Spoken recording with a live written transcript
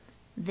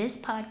This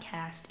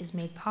podcast is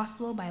made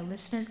possible by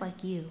listeners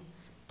like you.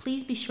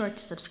 Please be sure to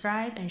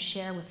subscribe and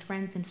share with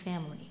friends and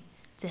family.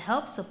 To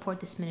help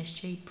support this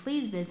ministry,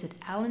 please visit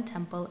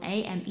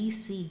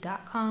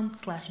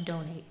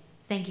allentempleamec.com/donate.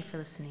 Thank you for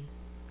listening.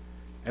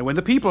 And when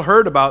the people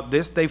heard about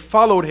this, they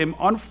followed him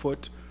on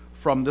foot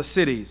from the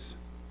cities.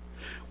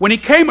 When he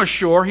came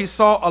ashore, he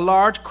saw a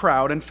large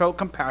crowd and felt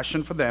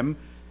compassion for them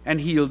and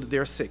healed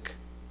their sick.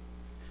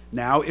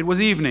 Now it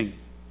was evening.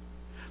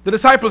 The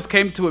disciples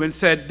came to him and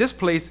said, "This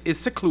place is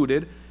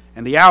secluded,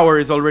 and the hour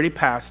is already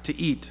past to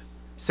eat.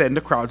 Send the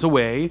crowds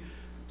away,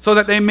 so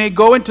that they may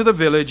go into the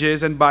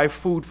villages and buy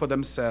food for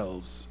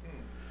themselves."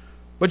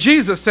 But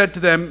Jesus said to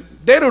them,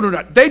 They do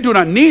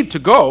not need to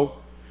go.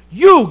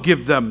 You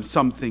give them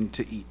something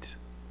to eat.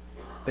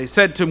 They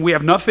said to him, "We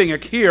have nothing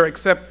here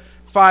except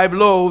 5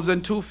 loaves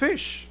and 2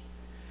 fish.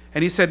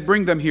 And he said,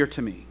 "Bring them here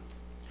to me."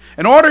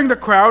 And ordering the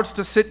crowds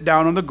to sit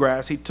down on the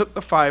grass, he took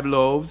the 5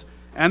 loaves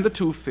and the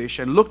 2 fish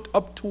and looked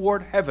up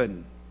toward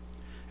heaven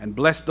and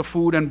blessed the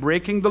food, and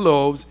breaking the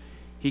loaves,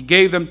 he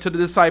gave them to the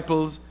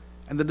disciples,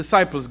 and the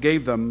disciples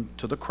gave them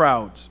to the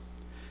crowds.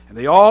 And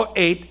they all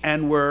ate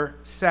and were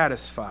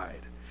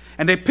satisfied.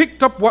 And they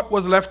picked up what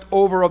was left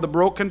over of the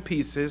broken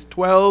pieces,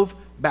 12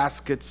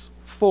 baskets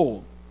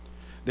full.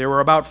 There were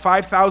about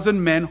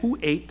 5,000 men who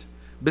ate,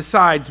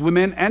 besides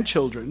women and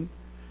children.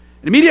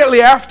 And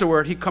immediately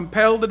afterward, he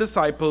compelled the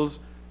disciples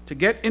to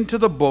get into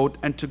the boat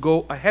and to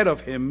go ahead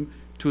of him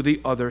to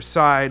the other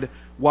side,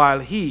 while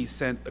he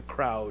sent the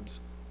crowds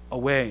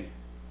away.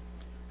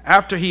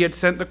 After he had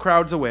sent the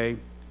crowds away,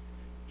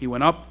 he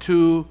went up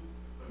to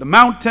the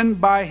mountain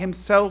by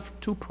himself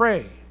to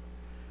pray.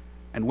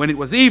 And when it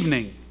was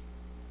evening,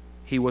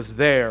 he was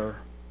there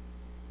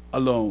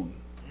alone.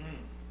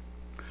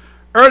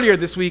 Earlier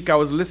this week, I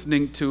was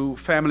listening to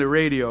family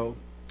radio,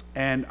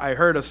 and I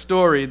heard a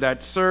story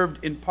that served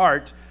in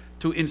part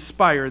to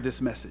inspire this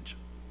message.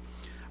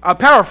 I'll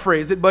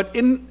paraphrase it, but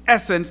in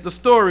essence, the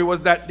story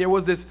was that there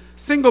was this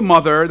single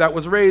mother that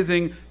was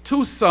raising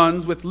 2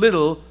 sons with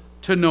little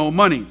to no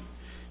money.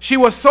 She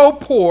was so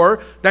poor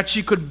that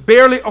she could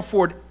barely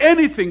afford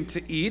anything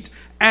to eat,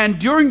 and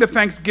during the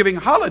Thanksgiving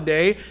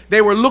holiday,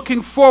 they were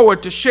looking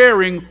forward to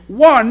sharing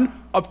one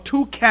of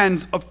 2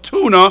 cans of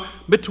tuna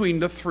between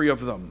the 3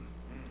 of them.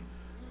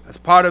 As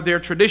part of their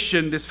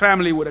tradition, this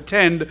family would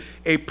attend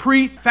a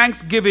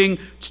pre-Thanksgiving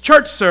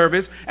church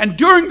service, and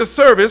during the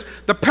service,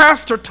 the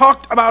pastor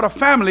talked about a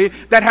family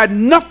that had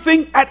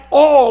nothing at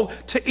all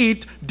to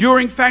eat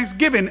during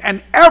Thanksgiving,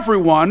 and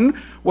everyone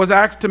was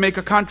asked to make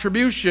a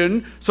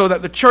contribution so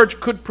that the church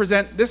could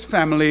present this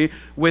family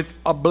with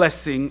a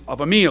blessing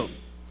of a meal.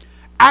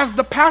 As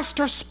the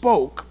pastor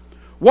spoke,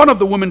 one of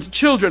the woman's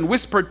children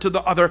whispered to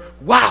the other,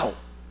 "Wow,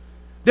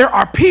 there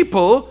are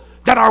people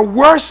that are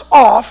worse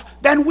off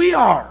than we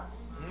are."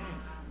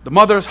 The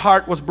mother's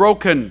heart was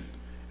broken,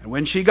 and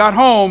when she got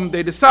home,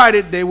 they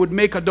decided they would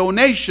make a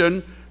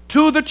donation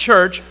to the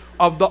church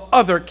of the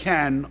other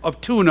can of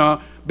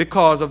tuna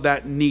because of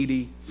that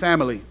needy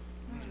family.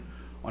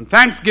 On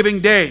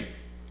Thanksgiving Day,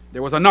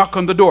 there was a knock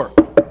on the door,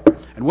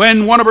 and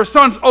when one of her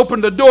sons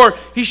opened the door,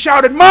 he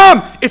shouted,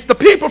 "Mom, it's the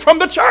people from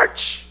the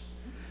church."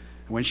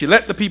 And when she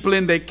let the people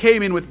in, they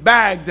came in with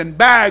bags and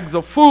bags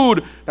of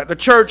food that the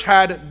church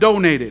had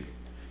donated.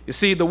 You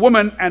see, the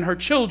woman and her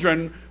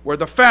children were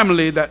the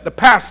family that the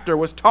pastor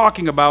was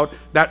talking about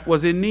that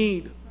was in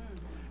need.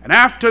 And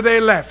after they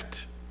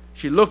left,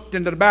 she looked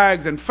into the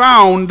bags and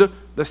found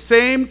the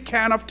same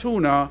can of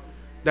tuna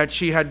that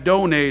she had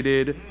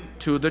donated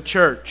to the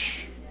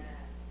church.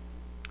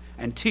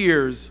 And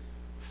tears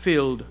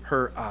filled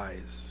her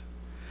eyes.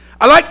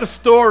 I like the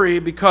story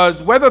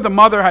because whether the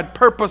mother had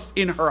purpose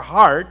in her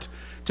heart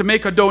to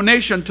make a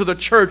donation to the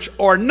church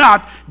or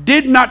not,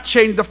 did not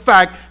change the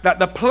fact that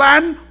the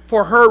plan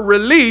for her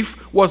relief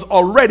was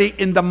already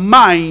in the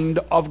mind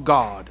of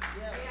God.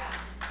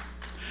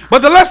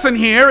 But the lesson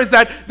here is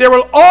that there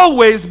will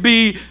always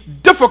be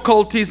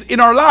difficulties in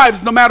our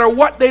lives, no matter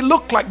what they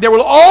look like. There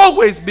will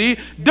always be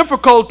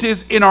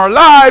difficulties in our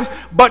lives,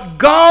 but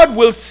God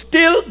will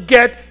still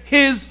get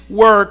his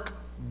work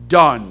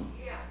done.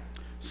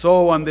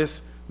 So on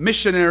this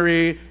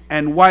missionary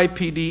and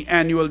YPD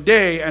annual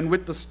day, and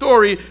with the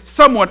story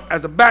somewhat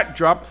as a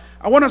backdrop,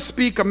 I want to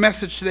speak a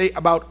message today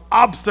about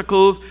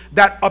obstacles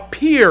that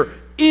appear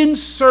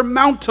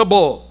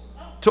insurmountable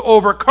to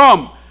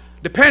overcome,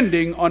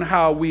 depending on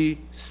how we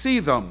see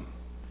them.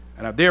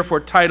 And I've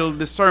therefore titled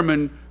this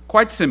sermon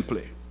quite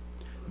simply,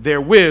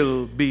 "There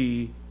Will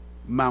Be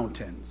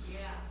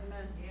Mountains."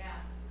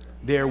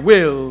 There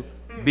will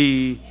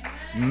be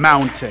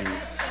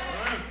mountains.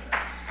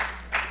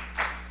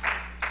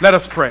 Let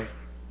us pray.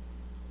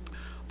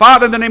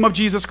 Father, in the name of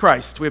Jesus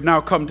Christ, we have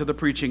now come to the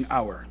preaching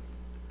hour.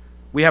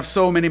 We have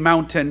so many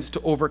mountains to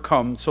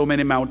overcome, so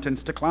many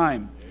mountains to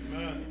climb.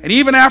 Amen. And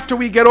even after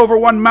we get over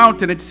one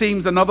mountain, it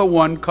seems another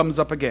one comes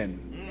up again.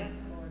 Yes.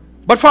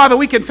 But Father,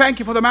 we can thank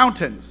you for the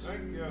mountains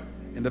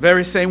in the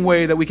very same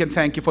way that we can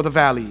thank you for the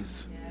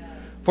valleys. Yeah.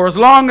 For as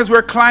long as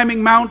we're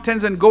climbing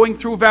mountains and going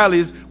through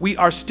valleys, we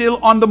are still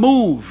on the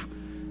move.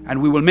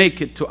 and we will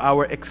make it to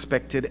our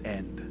expected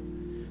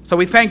end. So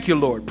we thank you,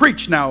 Lord.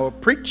 Preach now,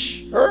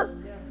 preacher.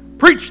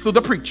 Preach through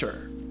the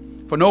preacher.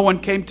 For no one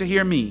came to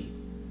hear me.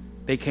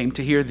 They came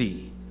to hear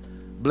thee.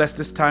 Bless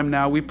this time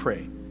now, we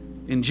pray.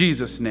 In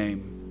Jesus'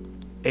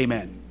 name,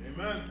 amen.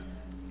 Amen.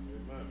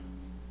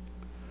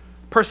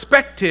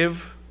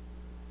 Perspective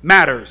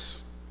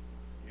matters.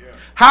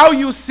 How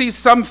you see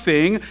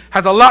something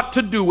has a lot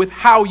to do with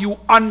how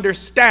you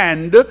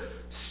understand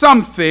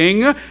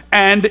something,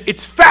 and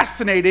it's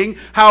fascinating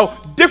how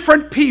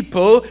different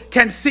people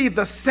can see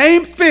the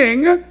same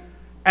thing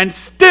and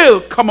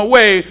still come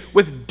away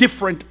with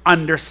different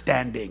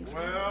understandings.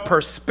 Well,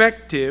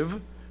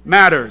 perspective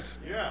matters.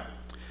 Yeah.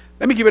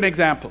 Let me give you an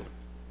example.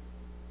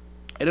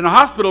 In a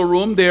hospital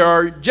room, there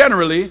are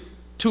generally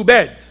two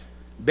beds,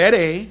 bed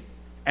A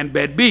and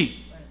bed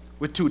B,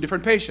 with two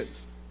different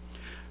patients.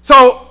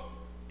 So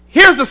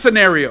here's the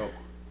scenario.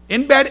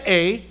 In bed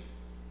A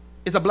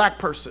is a black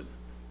person.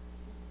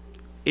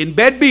 In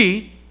bed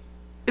B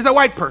is a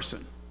white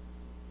person.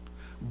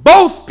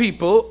 Both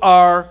people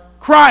are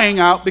crying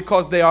out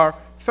because they are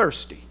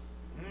thirsty.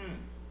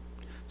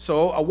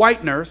 So a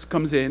white nurse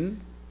comes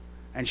in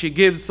and she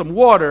gives some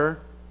water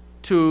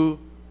to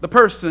the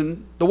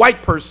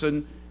white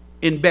person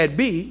in bed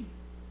B,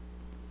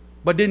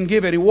 but didn't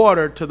give any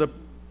water to the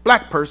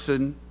black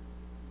person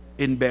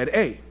in bed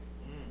A.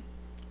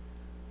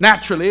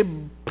 Naturally,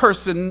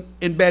 person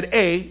in bed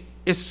A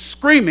is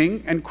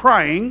screaming and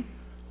crying,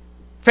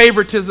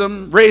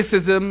 favoritism,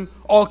 racism,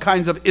 all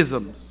kinds of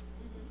isms.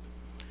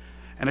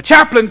 And a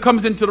chaplain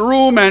comes into the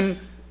room and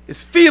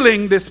is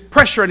feeling this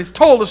pressure and is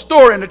told a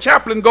story, and the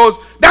chaplain goes,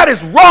 "That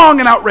is wrong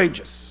and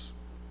outrageous."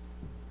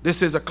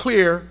 This is a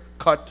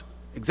clear-cut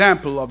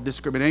example of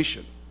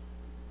discrimination.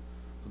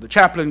 So the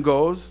chaplain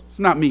goes, it's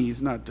not me,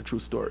 it's not the true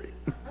story,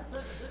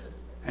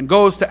 and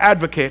goes to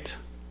advocate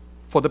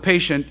for the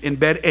patient in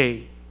bed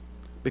A,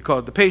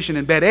 because the patient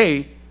in bed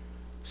A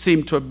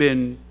seemed to have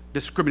been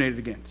discriminated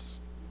against.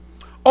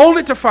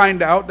 Only to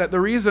find out that the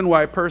reason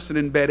why person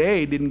in bed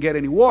A didn't get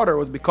any water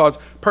was because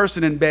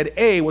person in bed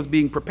A was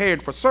being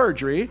prepared for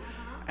surgery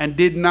and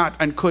did not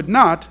and could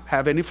not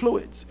have any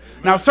fluids.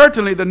 Now,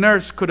 certainly the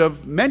nurse could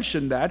have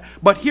mentioned that,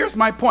 but here's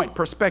my point.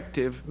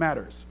 Perspective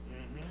matters.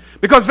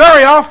 Because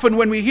very often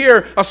when we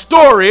hear a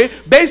story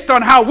based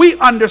on how we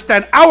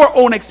understand our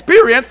own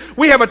experience,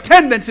 we have a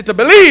tendency to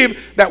believe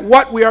that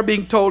what we are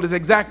being told is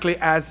exactly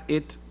as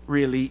it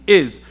really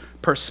is.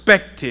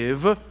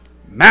 Perspective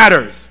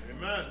matters.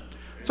 Amen.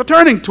 So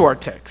turning to our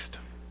text,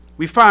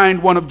 we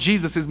find one of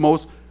Jesus'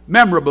 most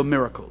memorable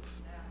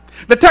miracles.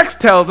 The text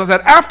tells us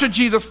that after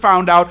Jesus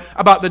found out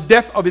about the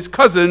death of his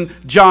cousin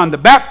John the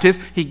Baptist,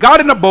 he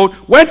got in a boat,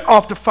 went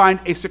off to find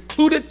a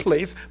secluded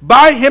place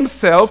by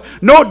himself,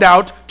 no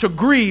doubt to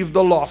grieve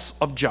the loss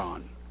of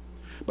John.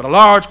 But a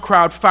large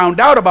crowd found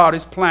out about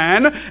his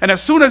plan, and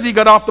as soon as he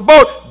got off the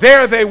boat,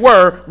 there they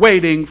were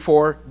waiting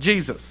for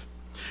Jesus.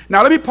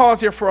 Now let me pause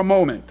here for a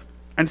moment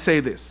and say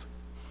this.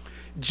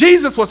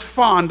 Jesus was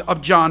fond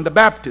of John the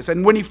Baptist,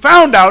 and when he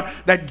found out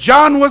that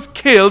John was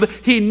killed,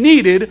 he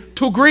needed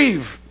to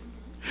grieve.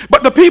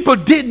 But the people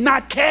did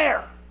not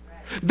care.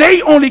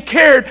 They only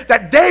cared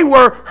that they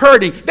were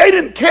hurting. They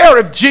didn't care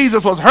if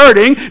Jesus was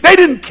hurting. They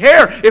didn't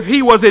care if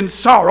he was in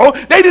sorrow.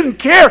 They didn't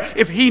care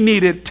if he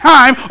needed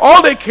time.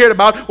 All they cared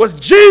about was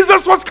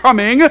Jesus was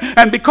coming,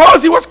 and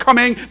because he was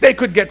coming, they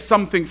could get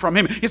something from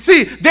him. You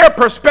see, their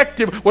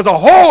perspective was a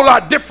whole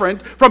lot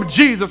different from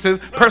Jesus'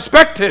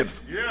 perspective.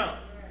 Yeah.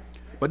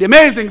 But the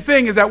amazing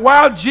thing is that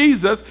while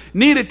Jesus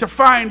needed to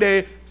find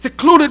a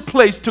secluded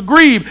place to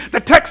grieve, the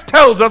text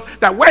tells us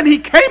that when he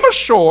came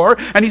ashore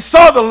and he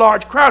saw the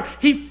large crowd,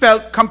 he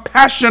felt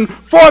compassion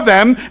for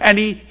them and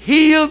he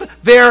healed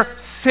their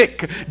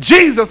sick.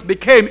 Jesus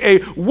became a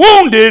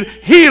wounded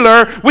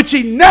healer, which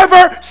he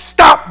never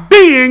stopped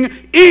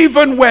being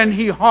even when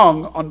he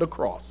hung on the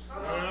cross.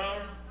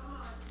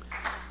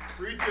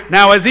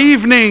 Now, as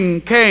evening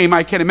came,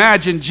 I can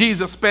imagine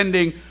Jesus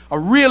spending a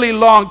really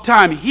long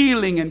time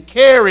healing and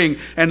caring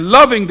and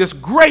loving this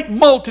great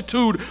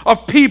multitude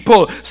of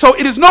people. So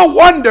it is no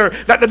wonder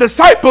that the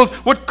disciples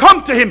would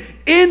come to him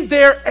in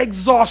their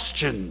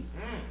exhaustion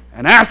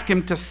and ask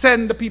him to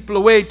send the people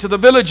away to the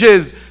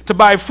villages to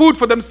buy food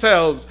for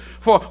themselves.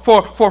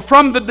 For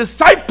from the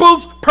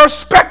disciples'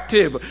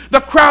 perspective,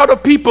 the crowd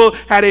of people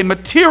had a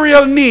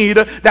material need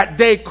that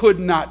they could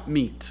not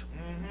meet.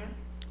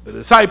 The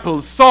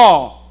disciples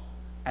saw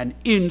an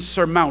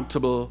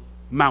insurmountable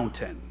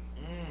mountain.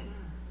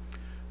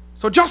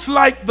 So just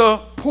like the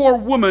poor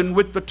woman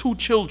with the 2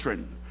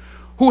 children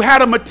who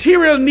had a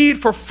material need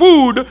for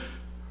food,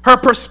 her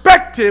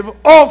perspective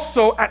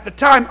also at the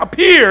time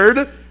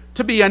appeared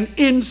to be an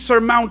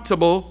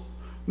insurmountable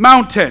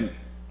mountain.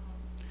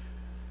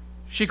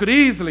 She could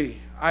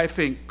easily, I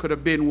think, could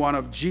have been one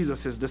of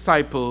Jesus'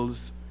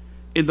 disciples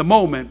in the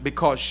moment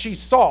because she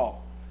saw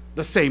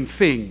the same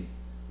thing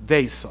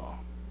they saw.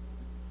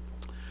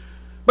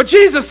 But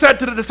Jesus said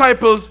to the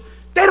disciples,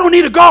 they don't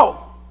need to go.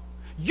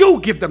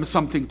 You give them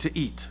something to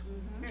eat.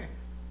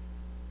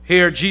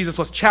 Here, Jesus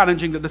was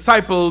challenging the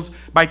disciples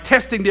by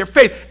testing their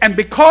faith. And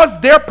because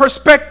their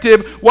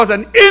perspective was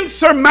an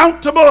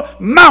insurmountable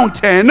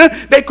mountain,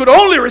 they could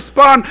only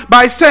respond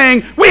by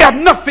saying, we have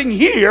nothing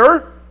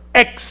here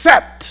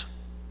except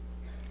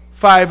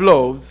 5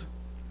 loaves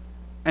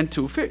and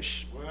 2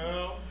 fish.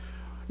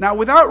 Now,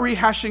 without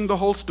rehashing the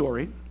whole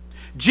story,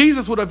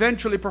 Jesus would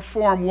eventually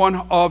perform one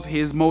of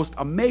his most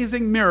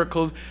amazing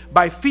miracles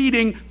by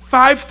feeding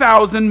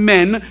 5,000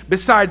 men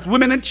besides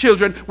women and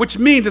children, which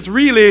means it's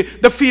really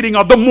the feeding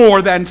of the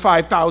more than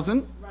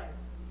 5,000. Right.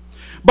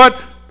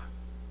 But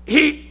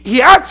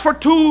he asks for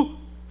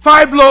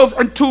 5 loaves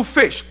and 2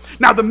 fish.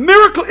 Now, the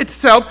miracle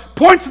itself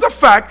points to the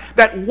fact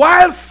that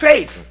while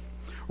faith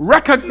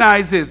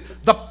recognizes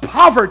the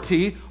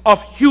poverty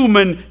of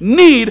human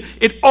need,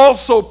 it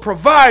also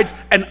provides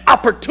an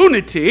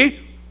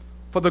opportunity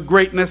for the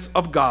greatness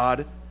of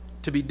God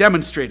to be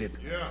demonstrated.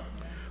 Yeah.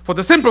 For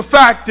the simple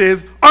fact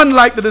is,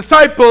 unlike the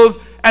disciples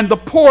and the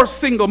poor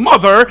single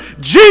mother,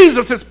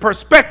 Jesus'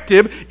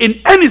 perspective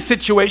in any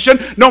situation,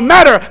 no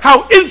matter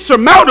how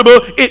insurmountable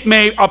it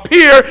may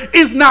appear,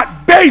 is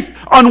not based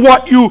on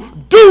what you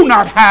do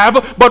not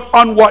have, but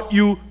on what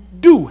you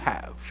do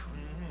have.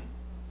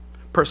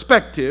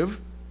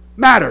 Perspective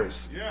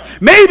matters. Yeah.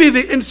 Maybe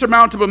the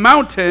insurmountable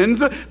mountains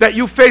that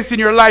you face in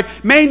your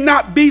life may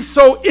not be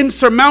so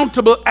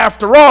insurmountable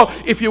after all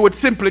if you would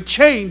simply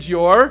change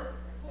your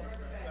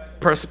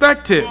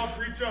perspective.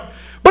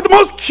 But the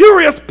most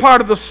curious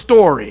part of the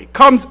story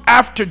comes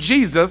after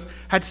Jesus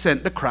had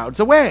sent the crowds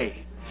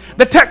away.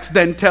 The text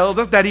then tells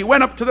us that he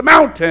went up to the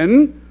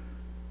mountain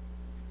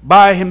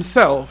by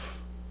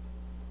himself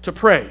to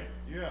pray.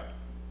 Yeah.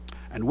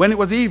 And when it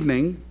was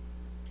evening,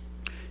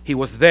 he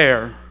was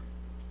there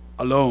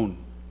alone.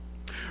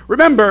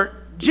 Remember,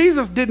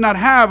 Jesus did not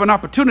have an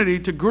opportunity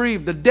to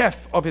grieve the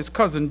death of his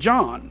cousin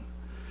John.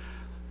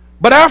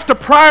 But after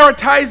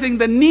prioritizing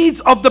the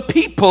needs of the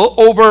people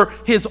over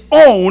his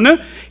own,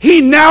 he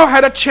now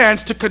had a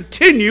chance to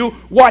continue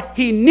what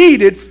he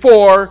needed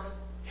for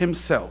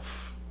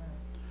himself.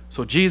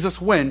 So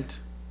Jesus went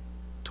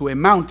to a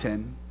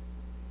mountain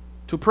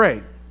to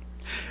pray.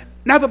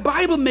 Now, the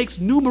Bible makes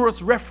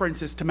numerous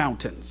references to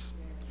mountains.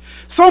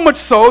 So much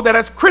so that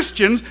as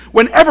Christians,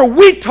 whenever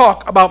we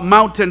talk about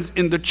mountains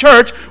in the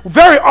church,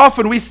 very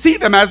often we see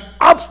them as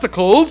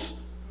obstacles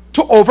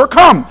to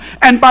overcome.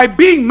 And by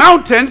being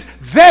mountains,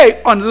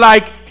 they,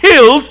 unlike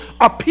hills,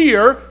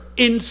 appear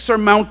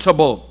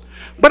insurmountable.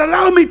 But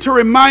allow me to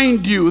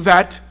remind you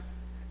that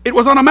it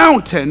was on a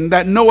mountain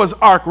that Noah's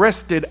ark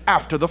rested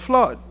after the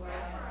flood.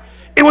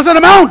 It was on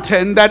a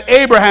mountain that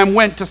Abraham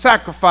went to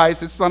sacrifice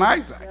his son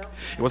Isaac.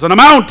 It was on a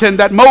mountain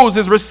that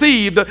Moses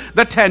received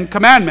the 10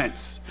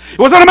 Commandments. It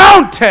was on a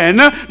mountain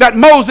that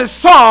Moses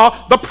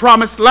saw the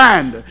promised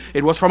land.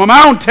 It was from a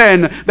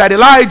mountain that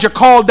Elijah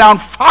called down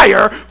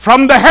fire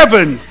from the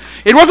heavens.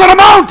 It was on a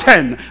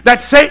mountain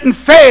that Satan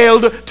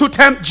failed to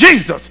tempt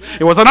Jesus.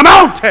 It was on a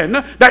mountain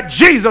that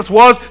Jesus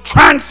was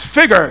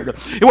transfigured.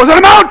 It was on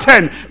a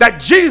mountain that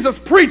Jesus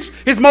preached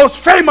his most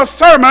famous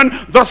sermon,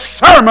 the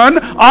Sermon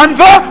on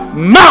the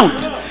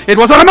Mount. It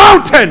was on a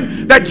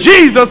mountain that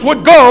Jesus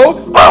would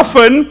go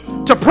often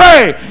to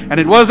pray, and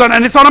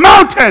it's on a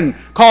mountain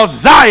called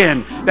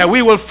Zion that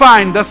we will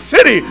find the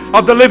city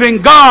of the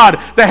living God,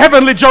 the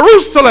heavenly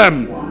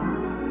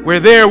Jerusalem, where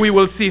there we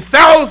will see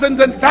thousands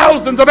and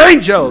thousands of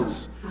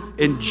angels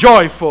in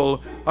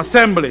joyful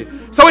assembly.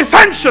 So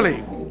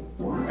essentially,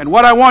 and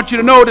what I want you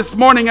to know this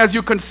morning as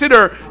you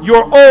consider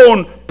your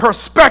own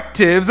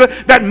perspectives,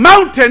 that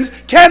mountains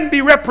can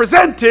be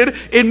represented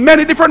in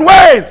many different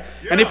ways.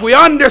 Yeah. And if we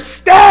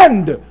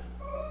understand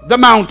the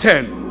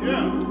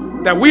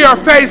mountain that we are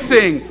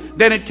facing,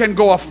 then it can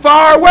go a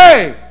far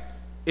way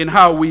in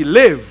how we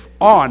live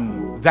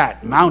on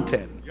that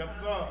mountain. Yes,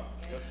 sir.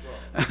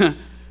 Yes, sir.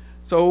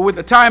 So with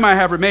the time I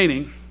have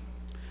remaining,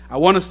 I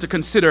want us to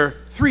consider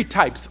 3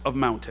 types of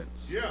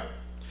mountains. Yeah.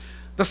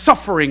 The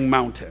suffering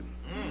mountain,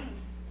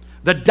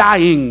 the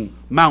dying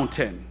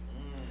mountain,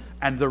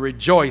 and the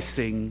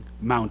rejoicing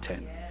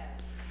mountain.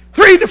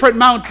 3 different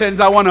mountains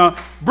I want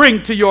to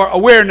bring to your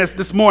awareness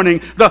this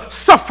morning. The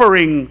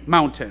suffering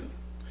mountain,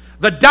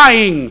 the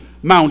dying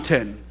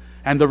mountain,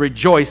 and the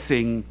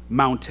rejoicing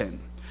mountain.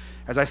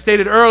 As I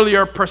stated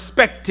earlier,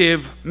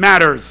 perspective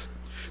matters.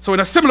 So in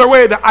a similar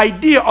way, the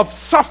idea of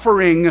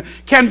suffering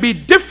can be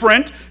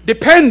different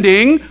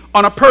depending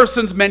on a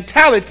person's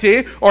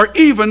mentality or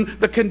even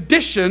the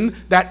condition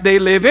that they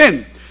live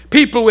in.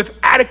 People with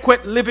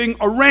adequate living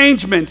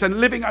arrangements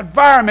and living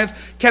environments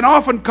can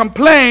often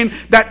complain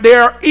that they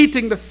are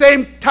eating the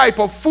same type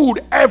of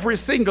food every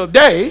single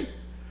day.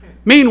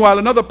 Meanwhile,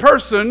 another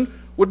person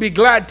would be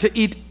glad to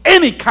eat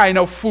any kind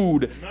of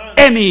food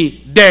any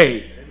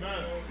day.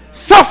 Amen.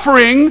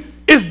 Suffering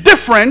is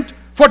different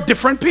for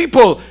different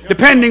people,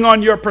 depending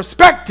on your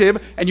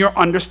perspective and your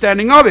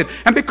understanding of it.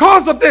 And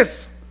because of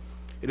this,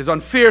 it is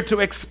unfair to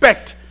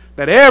expect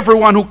that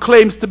everyone who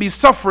claims to be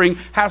suffering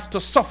has to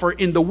suffer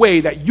in the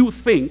way that you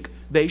think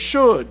they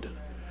should.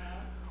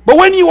 But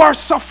when you are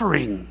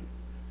suffering,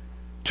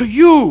 to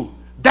you,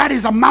 that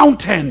is a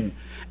mountain.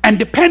 And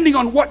depending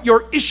on what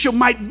your issue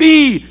might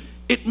be,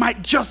 it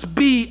might just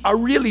be a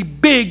really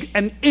big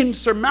and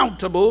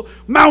insurmountable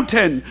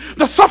mountain.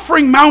 The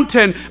suffering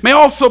mountain may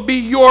also be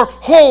your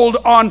hold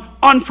on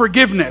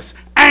unforgiveness,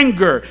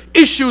 anger,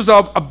 issues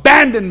of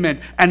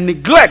abandonment and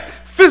neglect,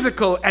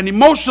 physical and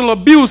emotional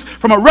abuse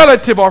from a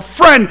relative or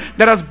friend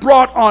that has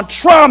brought on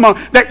trauma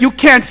that you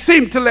can't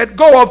seem to let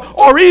go of,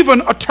 or even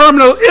a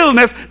terminal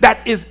illness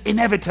that is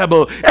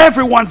inevitable.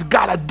 Everyone's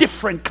got a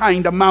different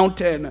kind of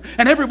mountain,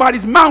 and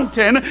everybody's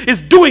mountain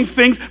is doing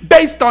things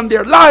based on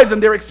their lives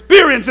and their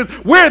experiences,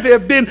 where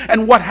they've been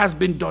and what has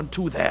been done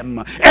to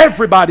them.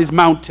 Everybody's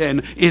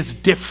mountain is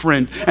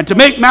different. And to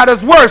make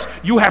matters worse,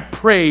 you have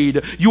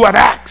prayed, you have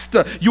asked,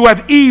 you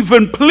have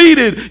even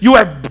pleaded, you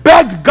have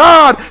begged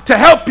God to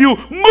help you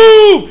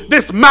move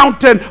this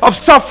mountain of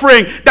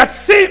suffering that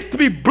seems to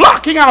be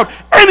blocking out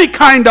any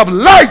kind of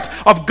light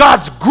of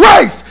God's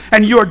grace,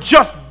 and you're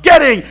just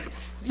getting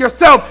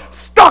yourself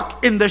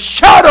stuck in the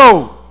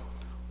shadow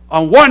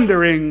and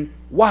wondering,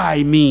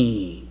 why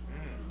me?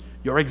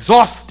 You're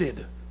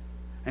exhausted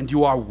and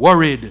you are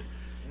worried.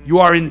 You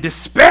are in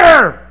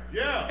despair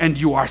and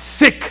you are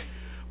sick.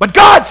 But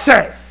God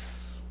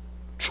says,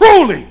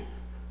 truly,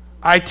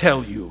 I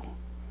tell you,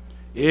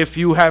 if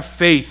you have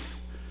faith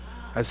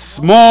as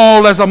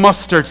small as a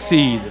mustard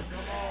seed,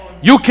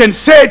 you can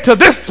say to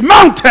this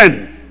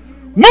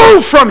mountain,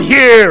 move from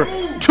here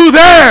to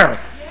there,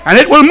 and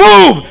it will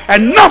move,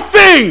 and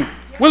nothing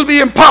will be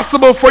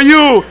impossible for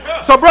you.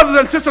 So brothers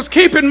and sisters,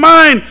 keep in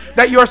mind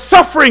that your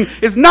suffering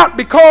is not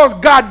because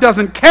God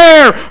doesn't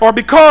care or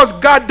because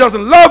God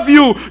doesn't love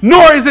you,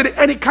 nor is it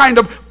any kind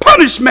of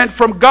punishment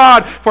from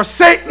God. For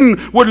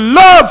Satan would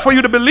love for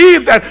you to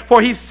believe that,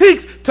 for he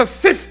seeks to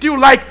sift you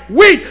like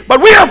wheat.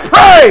 But we have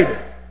prayed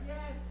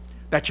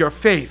that your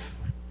faith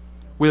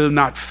will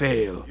not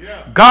fail.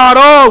 God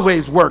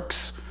always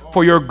works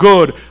for your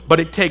good,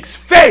 but it takes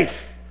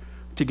faith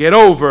to get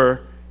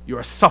over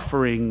your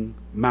suffering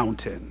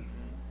mountain.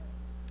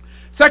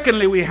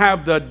 Secondly, we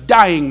have the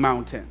dying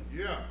mountain.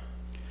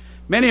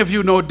 Many of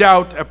you, no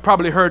doubt, have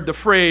probably heard the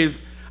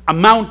phrase, a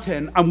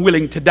mountain I'm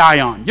willing to die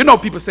on. You know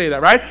people say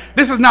that, right?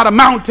 This is not a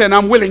mountain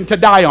I'm willing to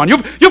die on.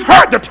 You've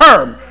heard the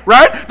term,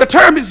 right? The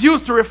term is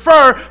used to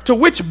refer to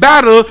which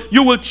battle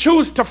you will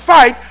choose to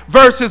fight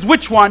versus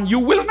which one you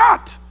will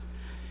not.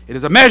 It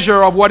is a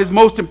measure of what is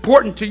most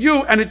important to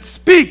you, and it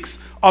speaks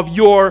of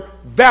your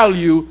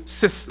value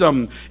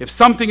system. If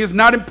something is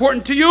not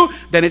important to you,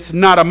 then it's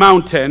not a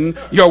mountain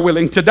you're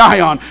willing to die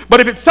on. But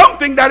if it's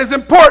something that is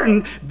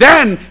important,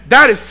 then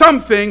that is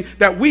something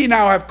that we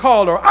now have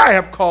called, or I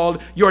have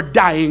called, your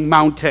dying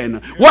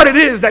mountain. What it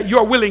is that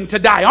you're willing to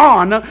die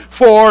on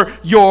for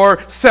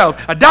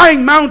yourself. A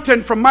dying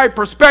mountain, from my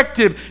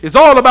perspective, is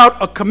all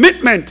about a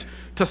commitment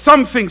to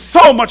something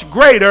so much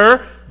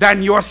greater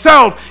than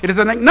yourself. It is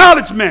an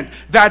acknowledgement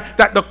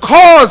that the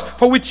cause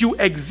for which you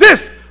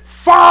exist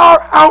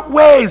far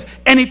outweighs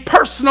any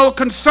personal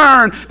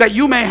concern that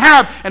you may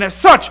have, and as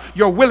such,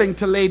 you're willing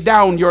to lay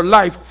down your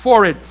life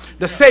for it.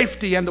 The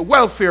safety and the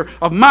welfare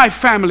of my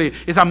family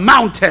is a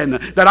mountain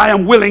that I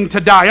am willing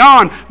to die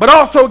on. But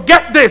also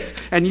get this,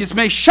 and this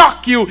may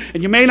shock you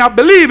and you may not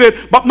believe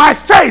it, but my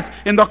faith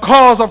in the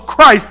cause of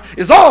Christ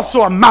is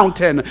also a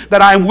mountain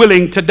that I am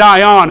willing to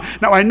die on.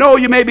 Now I know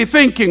you may be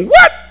thinking,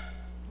 what?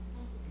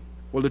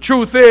 Well, the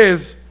truth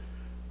is,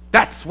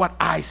 that's what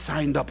I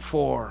signed up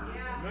for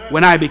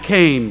when I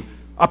became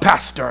a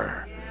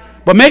pastor.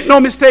 But make no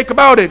mistake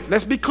about it.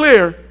 Let's be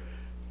clear.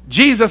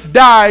 Jesus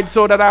died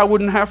so that I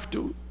wouldn't have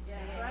to.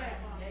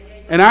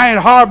 And I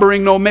ain't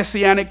harboring no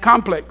messianic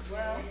complex.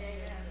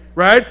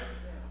 Right?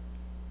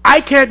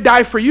 I can't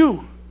die for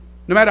you,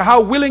 no matter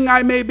how willing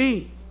I may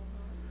be.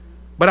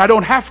 But I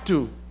don't have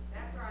to,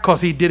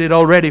 because he did it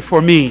already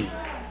for me.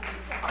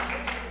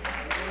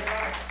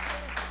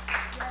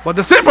 But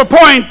the simple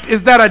point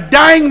is that a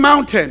dying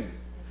mountain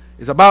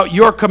is about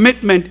your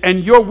commitment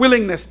and your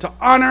willingness to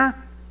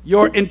honor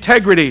your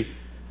integrity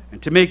and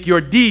to make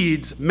your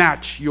deeds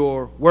match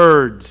your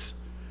words.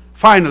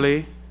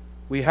 Finally,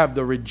 we have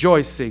the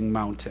rejoicing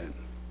mountain.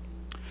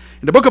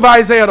 In the book of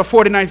Isaiah, the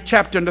 49th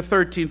chapter and the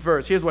 13th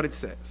verse, here's what it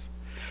says.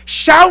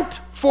 Shout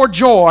for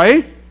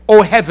joy,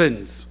 O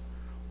heavens,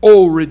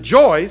 O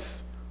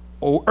rejoice,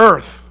 O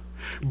earth.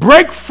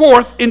 Break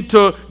forth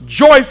into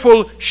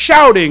joyful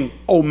shouting,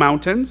 O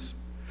mountains,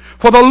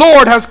 for the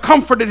Lord has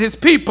comforted his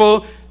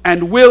people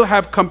and will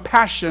have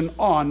compassion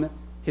on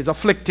his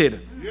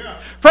afflicted.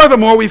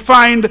 Furthermore, we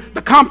find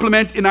the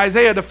compliment in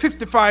Isaiah, the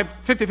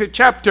 55th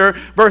chapter,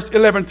 verse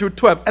 11 through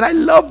 12. And I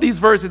love these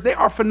verses. They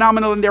are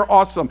phenomenal and they're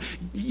awesome.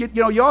 You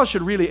know, y'all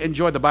should really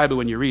enjoy the Bible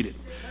when you read it.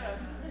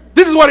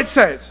 This is what it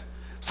says.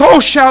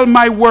 So shall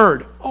my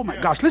word, oh my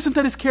gosh, listen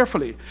to this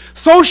carefully.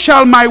 So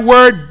shall my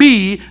word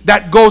be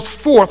that goes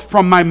forth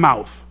from my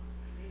mouth.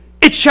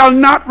 It shall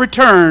not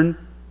return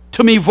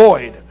to me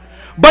void,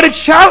 but it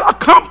shall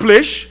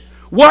accomplish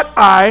what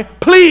I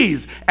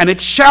please, and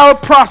it shall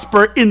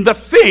prosper in the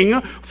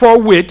thing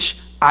for which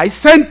I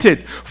sent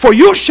it. For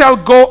you shall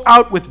go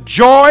out with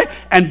joy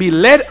and be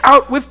led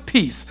out with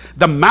peace.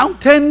 The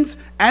mountains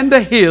and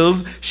the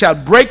hills shall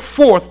break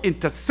forth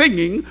into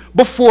singing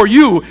before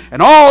you,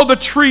 and all the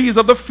trees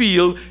of the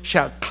field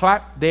shall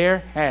clap their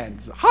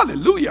hands.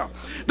 Hallelujah.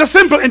 The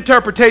simple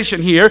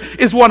interpretation here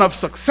is one of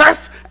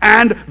success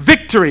and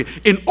victory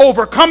in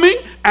overcoming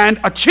and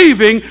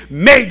achieving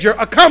major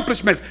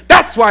accomplishments.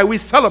 That's why we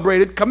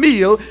celebrated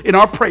Camille in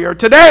our prayer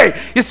today.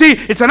 You see,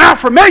 it's an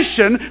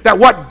affirmation that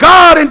what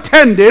God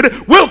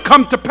intended will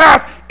come to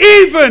pass.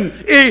 Even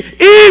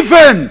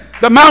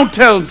the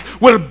mountains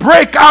will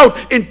break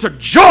out into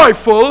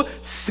joyful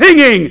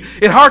singing.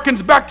 It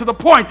harkens back to the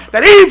point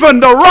that even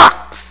the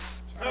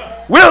rocks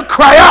will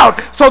cry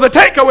out. So the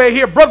takeaway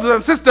here, brothers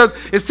and sisters,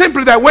 is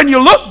simply that when you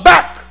look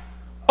back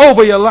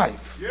over your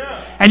life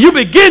and you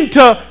begin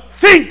to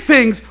think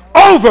things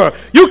over,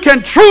 you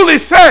can truly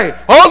say,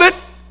 hold it,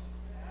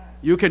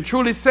 you can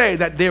truly say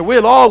that there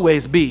will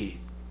always be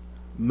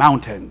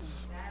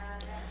mountains.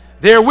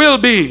 There will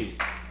be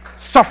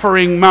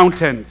suffering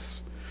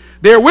mountains.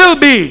 There will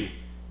be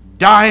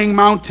dying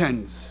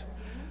mountains.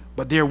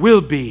 But there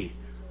will be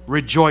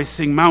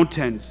rejoicing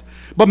mountains.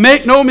 But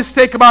make no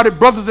mistake about it,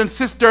 brothers and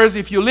sisters,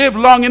 if you live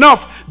long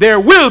enough, there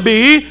will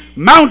be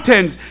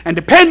mountains. And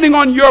depending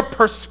on your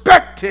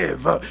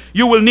perspective,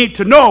 you will need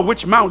to know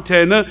which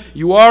mountain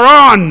you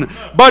are on.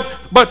 But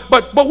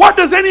what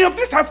does any of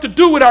this have to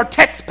do with our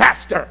text,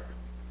 Pastor?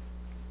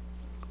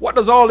 What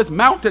does all this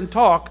mountain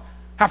talk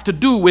have to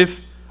do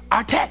with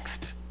our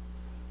text?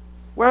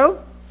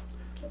 Well,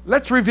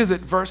 let's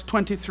revisit verse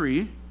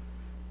 23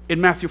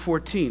 in Matthew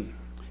 14.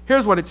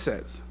 Here's what it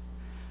says.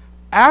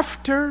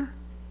 After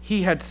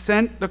he had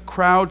sent the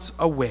crowds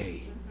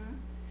away,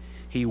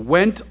 he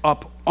went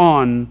up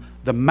on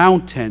the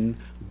mountain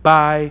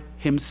by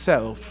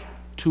himself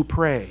to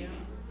pray.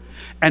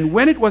 And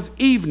when it was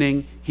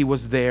evening, he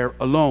was there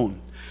alone.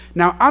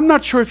 Now, I'm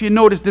not sure if you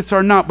noticed this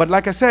or not, but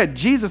like I said,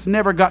 Jesus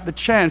never got the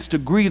chance to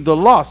grieve the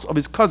loss of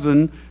his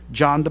cousin,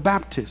 John the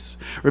Baptist.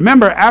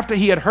 Remember, after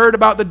he had heard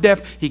about the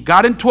death, he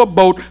got into a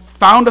boat,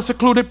 found a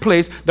secluded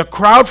place. The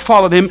crowd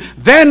followed him.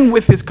 Then,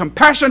 with his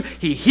compassion,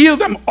 he healed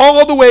them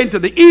all the way into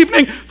the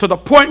evening, to the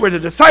point where the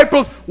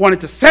disciples wanted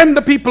to send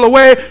the people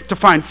away to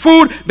find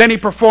food. Then he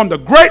performed a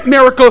great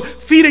miracle,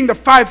 feeding the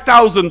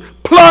 5,000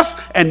 plus,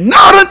 and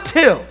not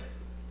until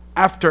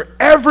after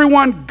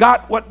everyone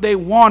got what they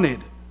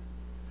wanted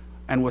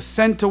and was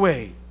sent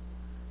away,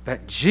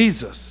 that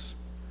Jesus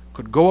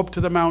could go up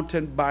to the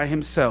mountain by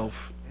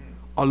himself,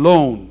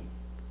 alone,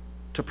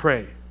 to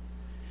pray.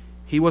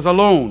 He was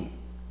alone,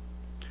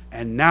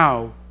 and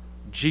now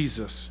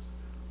Jesus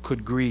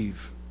could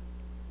grieve.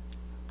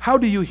 How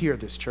do you hear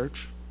this,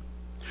 church?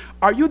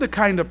 Are you the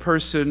kind of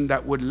person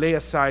that would lay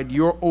aside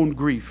your own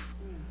grief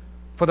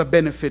for the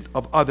benefit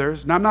of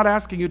others? Now, I'm not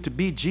asking you to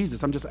be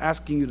Jesus. I'm just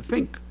asking you to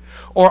think.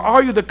 Or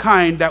are you the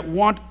kind that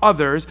want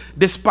others,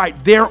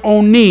 despite their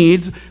own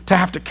needs, to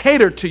have to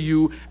cater to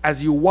you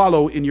as you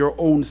wallow in your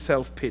own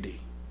self-pity?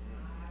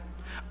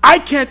 I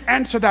can't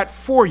answer that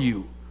for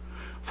you.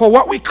 For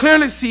what we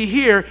clearly see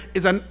here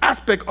is an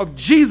aspect of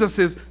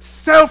Jesus'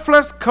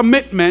 selfless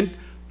commitment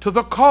to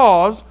the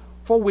cause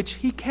for which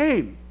he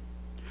came.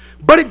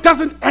 But it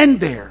doesn't end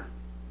there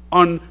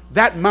on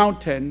that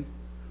mountain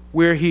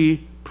where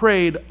he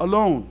prayed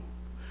alone.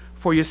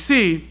 For you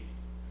see,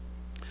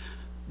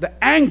 the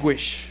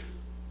anguish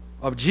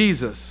of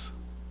Jesus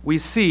we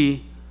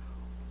see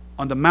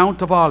on the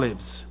Mount of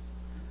Olives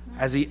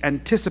as he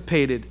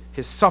anticipated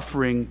his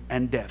suffering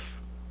and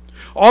death.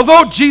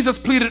 Although Jesus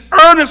pleaded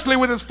earnestly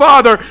with his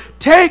Father,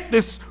 take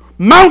this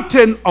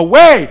mountain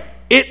away,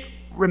 it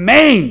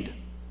remained.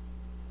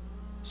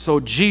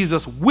 So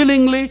Jesus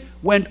willingly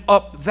went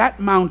up that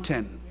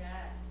mountain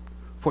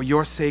for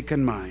your sake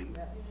and mine.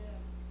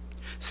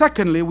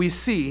 Secondly, we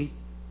see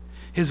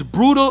his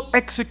brutal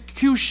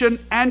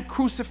execution and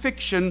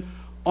crucifixion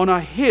on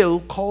a hill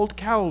called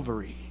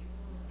Calvary.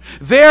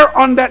 There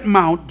on that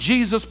mount,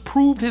 Jesus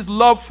proved his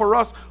love for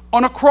us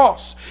on a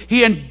cross.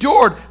 He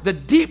endured the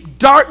deep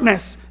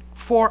darkness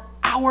for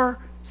our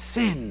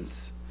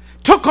sins,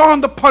 took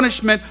on the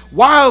punishment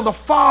while the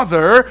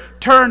Father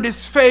turned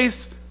his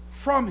face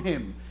from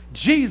him.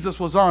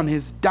 Jesus was on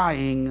his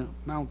dying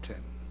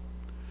mountain.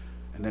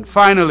 And then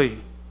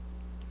finally,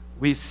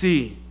 we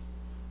see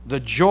the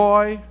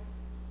joy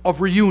of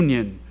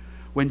reunion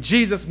when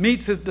Jesus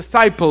meets his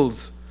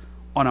disciples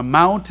on a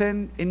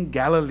mountain in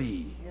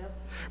Galilee.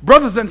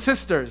 Brothers and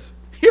sisters,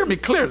 hear me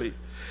clearly.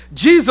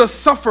 Jesus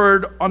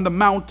suffered on the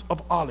Mount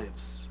of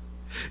Olives.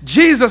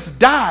 Jesus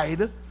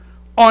died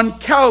on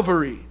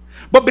Calvary.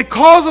 But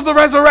because of the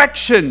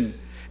resurrection,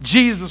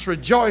 Jesus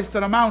rejoiced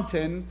on a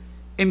mountain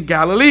in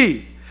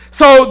Galilee.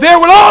 So there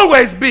will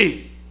always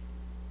be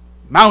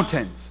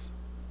mountains.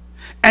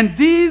 And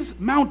these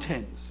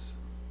mountains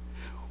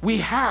we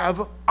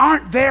have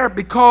aren't there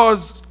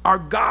because our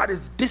God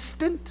is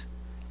distant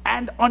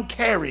and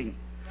uncaring.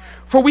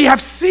 For we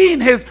have seen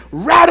his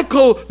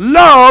radical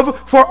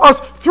love for us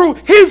through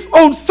his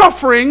own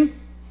suffering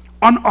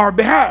on our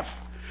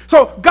behalf.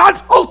 So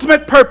God's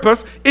ultimate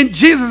purpose in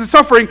Jesus'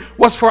 suffering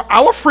was for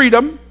our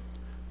freedom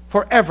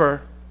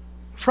forever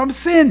from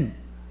sin.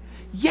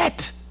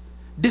 Yet,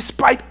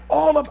 despite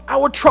all of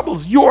our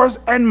troubles, yours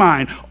and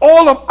mine,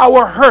 all of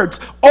our hurts,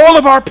 all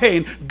of our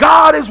pain,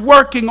 God is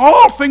working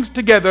all things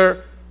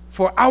together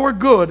for our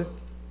good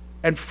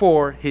and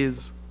for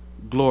his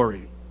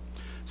glory.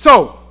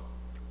 So,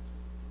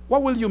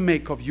 what will you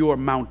make of your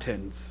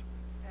mountains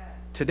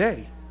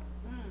today?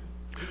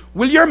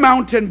 Will your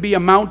mountain be a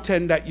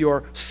mountain that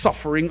you're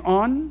suffering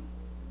on?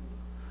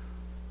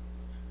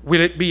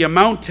 Will it be a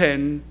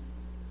mountain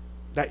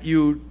that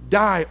you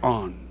die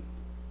on?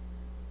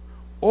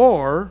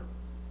 Or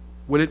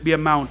will it be a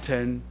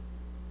mountain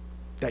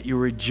that you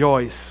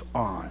rejoice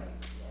on?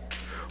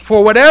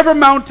 For whatever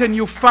mountain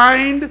you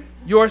find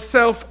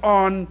yourself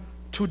on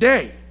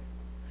today,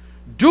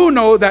 do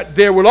know that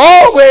there will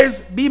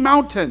always be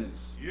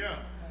mountains. Yeah.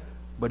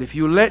 But if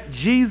you let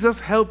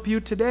Jesus help you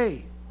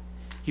today,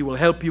 he will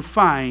help you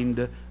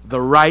find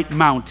the right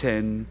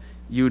mountain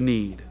you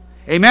need.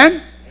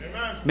 Amen?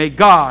 Amen. May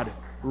God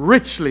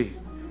richly,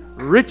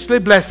 richly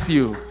bless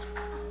you,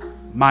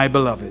 my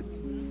beloved.